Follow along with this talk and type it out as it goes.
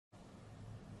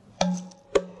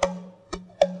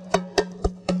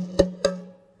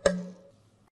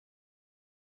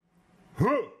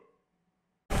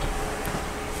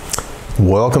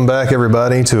Welcome back,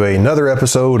 everybody, to another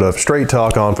episode of Straight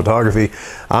Talk on Photography.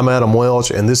 I'm Adam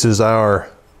Welch, and this is our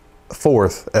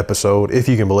fourth episode, if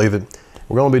you can believe it.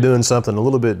 We're going to be doing something a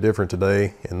little bit different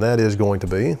today, and that is going to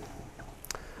be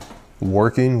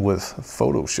working with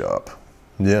Photoshop.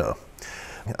 Yeah.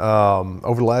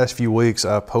 Over the last few weeks,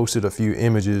 I posted a few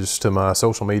images to my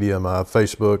social media, my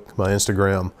Facebook, my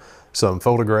Instagram, some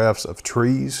photographs of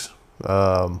trees,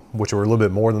 which were a little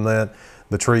bit more than that.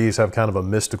 The trees have kind of a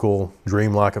mystical,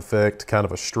 dreamlike effect, kind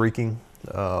of a streaking.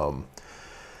 And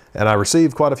I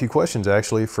received quite a few questions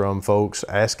actually from folks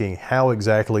asking how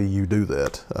exactly you do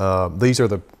that. These are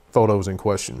the photos in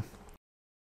question.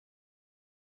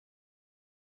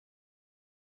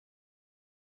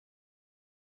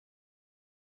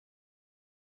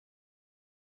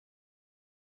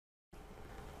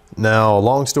 Now,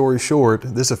 long story short,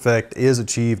 this effect is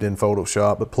achieved in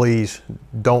Photoshop, but please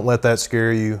don't let that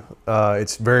scare you.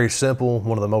 It's very simple,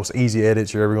 one of the most easy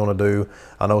edits you're ever going to do.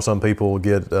 I know some people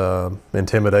get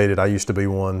intimidated. I used to be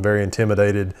one, very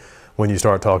intimidated when you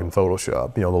start talking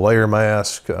Photoshop. You know, the layer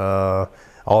mask,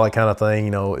 all that kind of thing,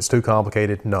 you know, it's too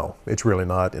complicated. No, it's really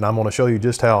not. And I'm going to show you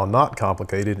just how not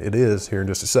complicated it is here in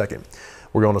just a second.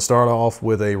 We're going to start off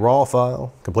with a raw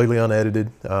file, completely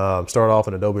unedited. Start off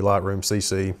in Adobe Lightroom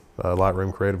CC,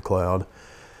 Lightroom Creative Cloud.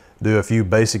 Do a few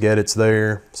basic edits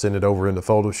there, send it over into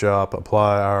Photoshop,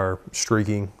 apply our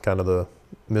streaking, kind of the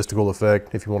mystical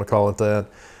effect, if you want to call it that.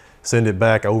 Send it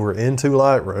back over into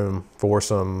Lightroom for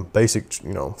some basic,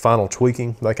 you know, final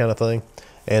tweaking, that kind of thing.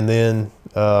 And then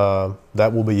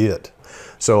that will be it.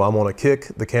 So I'm going to kick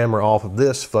the camera off of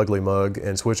this fugly mug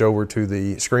and switch over to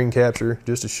the screen capture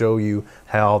just to show you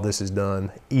how this is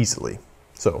done easily.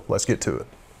 So let's get to it.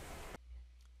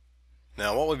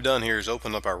 Now what we've done here is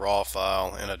open up our raw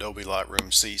file in Adobe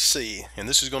Lightroom CC, and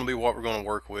this is going to be what we're going to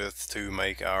work with to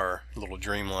make our little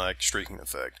dreamlike streaking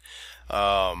effect.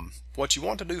 What you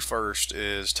want to do first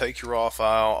is take your raw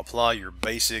file, apply your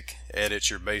basic edits,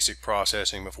 your basic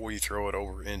processing before you throw it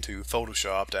over into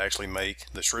Photoshop to actually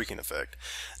make the streaking effect.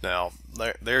 Now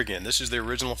there again, this is the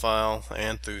original file,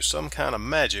 and through some kind of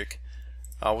magic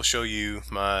I will show you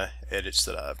my edits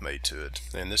that I've made to it,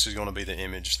 and this is going to be the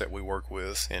image that we work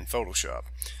with in Photoshop.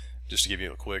 Just to give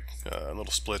you a quick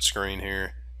little split screen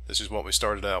here, this is what we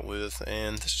started out with,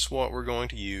 and this is what we're going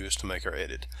to use to make our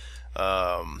edit.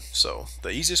 So the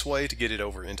easiest way to get it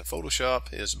over into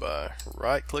Photoshop is by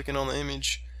right clicking on the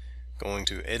image, going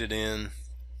to edit in,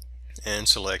 and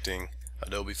selecting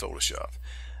Adobe Photoshop,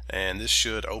 and this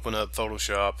should open up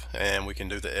Photoshop and we can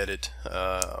do the edit.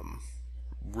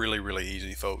 Really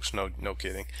easy, folks, no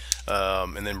kidding.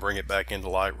 And then bring it back into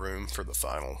Lightroom for the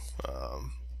final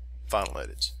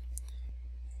edits.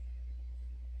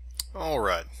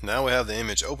 Alright, now we have the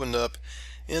image opened up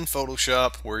in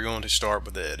Photoshop. We're going to start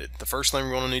with the edit. The first thing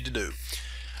we're going to need to do,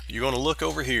 you're going to look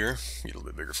over here, get a little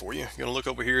bit bigger for you. You're going to look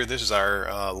over here. This is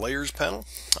our layers panel.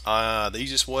 The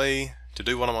easiest way to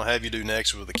do what I'm going to have you do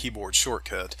next with a keyboard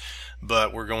shortcut,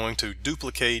 but we're going to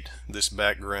duplicate this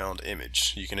background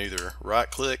image. You can either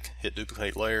right click, hit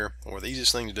duplicate layer, or the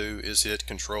easiest thing to do is hit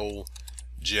Control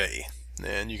J,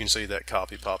 and you can see that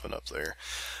copy popping up there.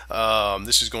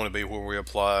 This is going to be where we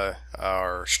apply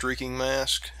our streaking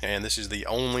mask, and this is the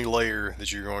only layer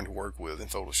that you're going to work with in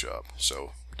Photoshop,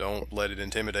 so don't let it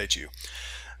intimidate you.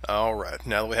 Alright,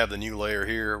 now that we have the new layer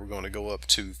here, we're going to go up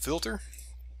to Filter,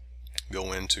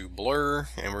 go into Blur,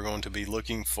 and we're going to be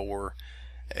looking for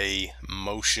a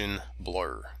motion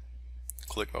blur.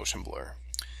 Click motion blur.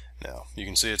 Now you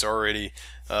can see it's already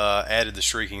added the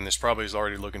streaking. This probably is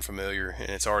already looking familiar, and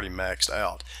it's already maxed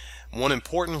out. One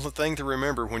important thing to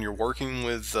remember when you're working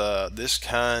with this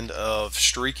kind of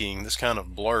streaking, this kind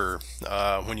of blur,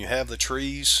 when you have the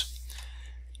trees,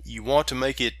 you want to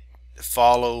make it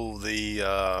follow the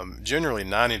generally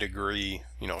 90-degree,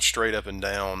 you know, straight up and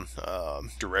down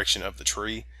direction of the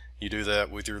tree. You do that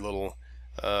with your little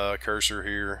cursor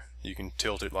here. You can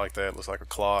tilt it like that, looks like a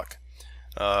clock.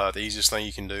 The easiest thing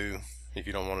you can do, if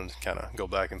you don't want to kind of go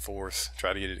back and forth,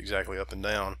 try to get it exactly up and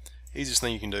down, easiest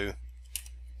thing you can do,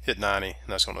 hit 90, and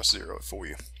that's going to zero it for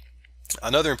you.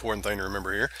 Another important thing to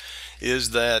remember here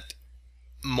is that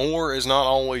more is not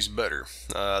always better.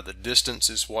 The distance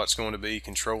is what's going to be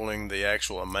controlling the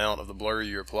actual amount of the blur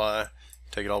you apply.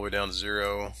 Take it all the way down to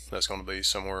 0. That's going to be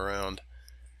somewhere around,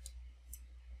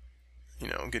 you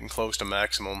know, getting close to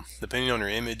maximum. Depending on your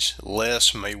image,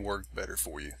 less may work better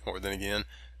for you, or then again,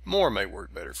 more may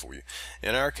work better for you.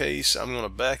 In our case, I'm going to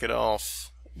back it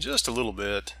off just a little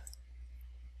bit.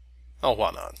 Oh,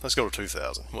 why not? Let's go to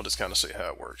 2000. We'll just kind of see how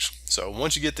it works. So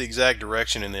once you get the exact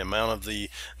direction and the amount of the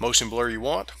motion blur you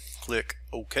want, click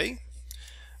OK.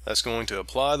 That's going to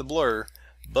apply the blur,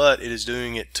 but it is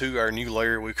doing it to our new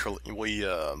layer we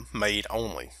made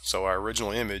only. So our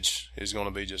original image is going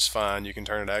to be just fine. You can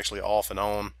turn it actually off and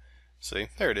on. See,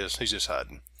 there it is. He's just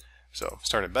hiding. So let's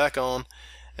turn it back on.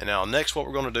 And now next what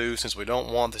we're going to do, since we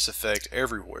don't want this effect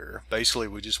everywhere, basically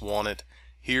we just want it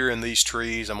here in these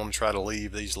trees. I'm going to try to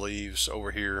leave these leaves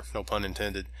over here, no pun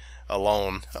intended,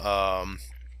 alone.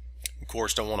 Of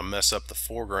course, don't want to mess up the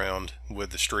foreground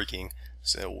with the streaking.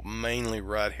 So mainly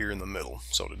right here in the middle.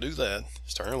 So to do that,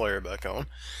 let's turn our layer back on.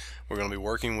 We're going to be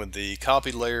working with the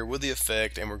copied layer with the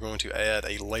effect, and we're going to add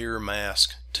a layer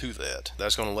mask to that.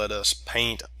 That's going to let us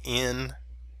paint in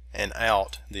and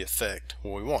out the effect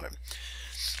where we want it.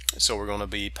 So we're going to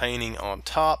be painting on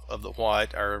top of the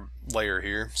white, our layer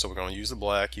here. So we're going to use the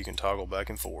black. You can toggle back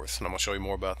and forth, and I'm going to show you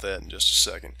more about that in just a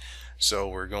second. So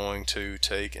we're going to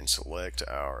take and select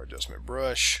our adjustment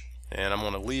brush, and I'm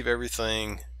going to leave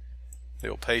everything,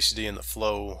 the opacity and the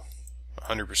flow,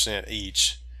 100%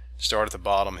 each. Start at the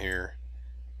bottom here,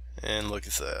 and look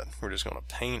at that. We're just going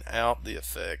to paint out the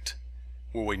effect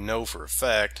where we know for a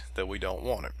fact that we don't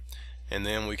want it. And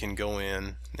then we can go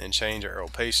in and change our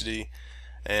opacity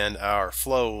and our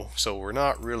flow, so we're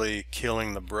not really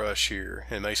killing the brush here.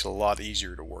 It makes it a lot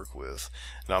easier to work with.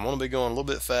 Now I'm going to be going a little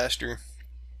bit faster,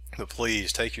 but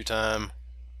please take your time,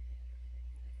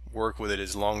 work with it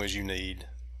as long as you need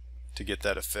to get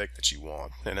that effect that you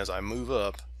want. And as I move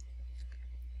up,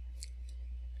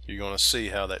 you're going to see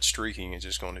how that streaking is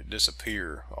just going to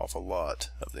disappear off a lot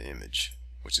of the image,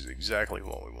 which is exactly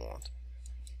what we want.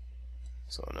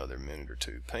 So another minute or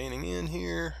two painting in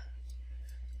here.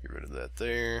 Get rid of that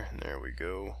there, and there we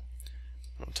go.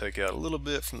 I'm going to take out a little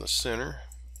bit from the center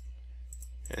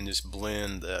and just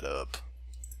blend that up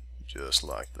just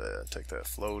like that. Take that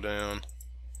flow down.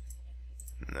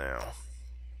 Now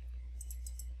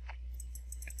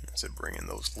let's bring in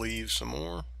those leaves some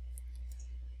more.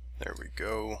 There we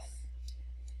go.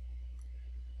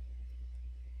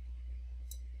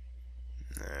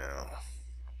 Now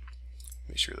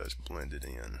make sure that's blended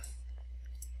in.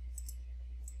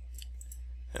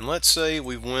 And let's say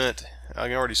we went, I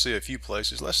can already see a few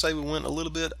places, let's say we went a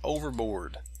little bit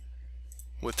overboard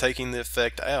with taking the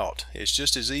effect out. It's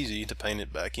just as easy to paint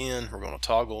it back in. We're going to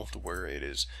toggle to where it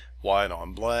is white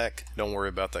on black. Don't worry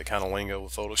about that kind of lingo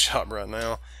with Photoshop right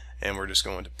now. And we're just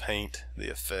going to paint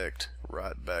the effect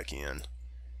right back in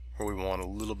where we want a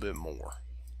little bit more.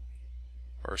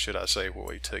 Or should I say where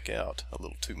we took out a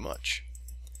little too much.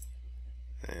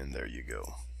 And there you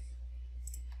go.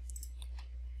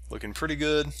 Looking pretty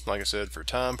good. Like I said, for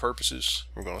time purposes,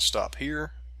 we're going to stop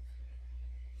here.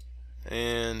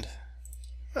 And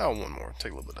one more.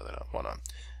 Take a little bit of that out. Why not?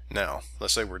 Now,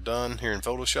 let's say we're done here in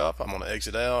Photoshop. I'm going to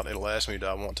exit out. It'll ask me, do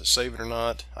I want to save it or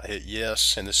not? I hit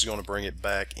yes, and this is going to bring it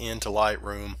back into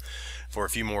Lightroom for a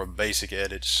few more basic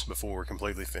edits before we're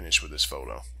completely finished with this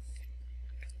photo.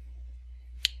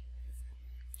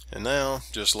 And now,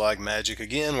 just like magic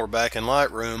again, we're back in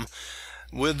Lightroom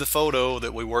with the photo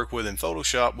that we work with in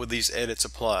Photoshop with these edits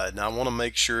applied. Now I want to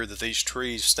make sure that these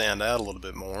trees stand out a little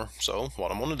bit more, so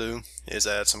what I'm going to do is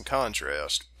add some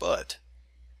contrast. But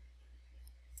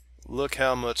look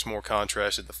how much more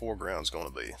contrasted the foreground is going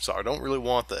to be. So I don't really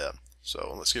want that.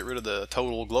 So let's get rid of the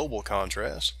total global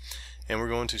contrast, and we're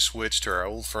going to switch to our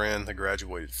old friend, the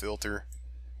graduated filter,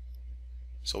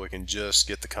 so we can just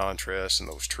get the contrast in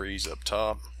those trees up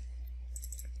top.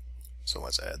 So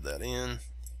let's add that in,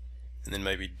 and then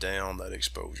maybe down that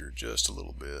exposure just a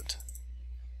little bit.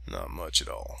 Not much at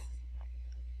all.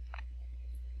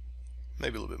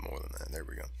 Maybe a little bit more than that. There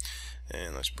we go.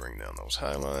 And let's bring down those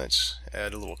highlights,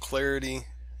 add a little clarity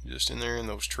just in there in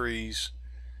those trees.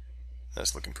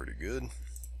 That's looking pretty good.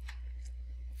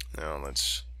 Now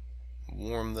let's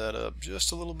warm that up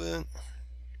just a little bit.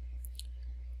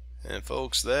 And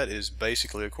folks, that is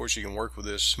basically, of course you can work with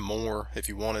this more if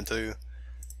you wanted to,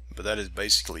 but that is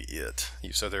basically it.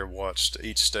 You sat there and watched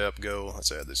each step go.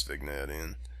 Let's add this vignette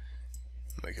in,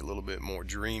 make it a little bit more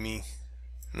dreamy.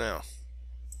 Now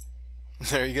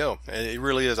there you go. And it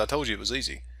really is. I told you it was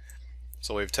easy.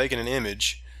 So we've taken an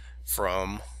image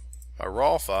from a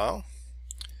raw file.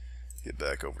 Get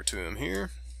back over to him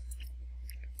here.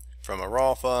 From a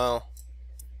raw file,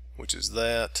 which is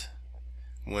that,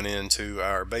 went into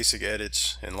our basic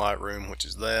edits in Lightroom, which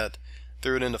is that,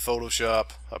 threw it into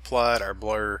Photoshop, applied our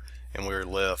blur, and we're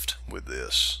left with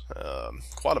this.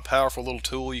 Quite a powerful little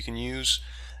tool you can use,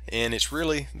 and it's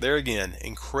really, there again,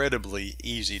 incredibly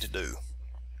easy to do.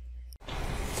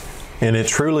 And it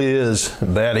truly is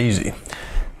that easy.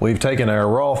 We've taken our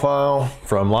raw file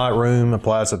from Lightroom,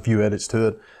 applied a few edits to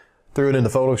it, threw it into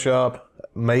Photoshop,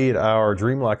 made our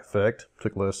dreamlike effect,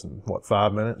 took less than,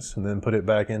 5 minutes, and then put it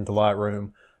back into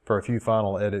Lightroom for a few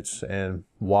final edits, and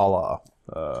voila.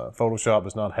 Photoshop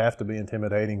does not have to be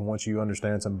intimidating once you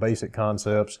understand some basic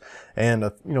concepts,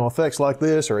 and effects like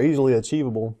this are easily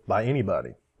achievable by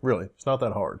anybody. Really, it's not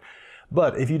that hard.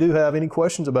 But if you do have any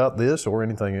questions about this or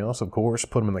anything else, of course,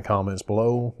 put them in the comments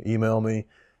below, email me,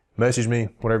 message me,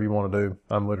 whatever you want to do.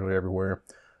 I'm literally everywhere.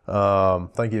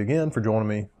 Thank you again for joining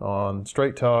me on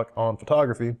Straight Talk on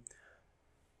Photography.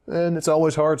 And it's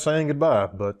always hard saying goodbye,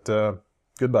 but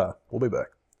goodbye. We'll be back.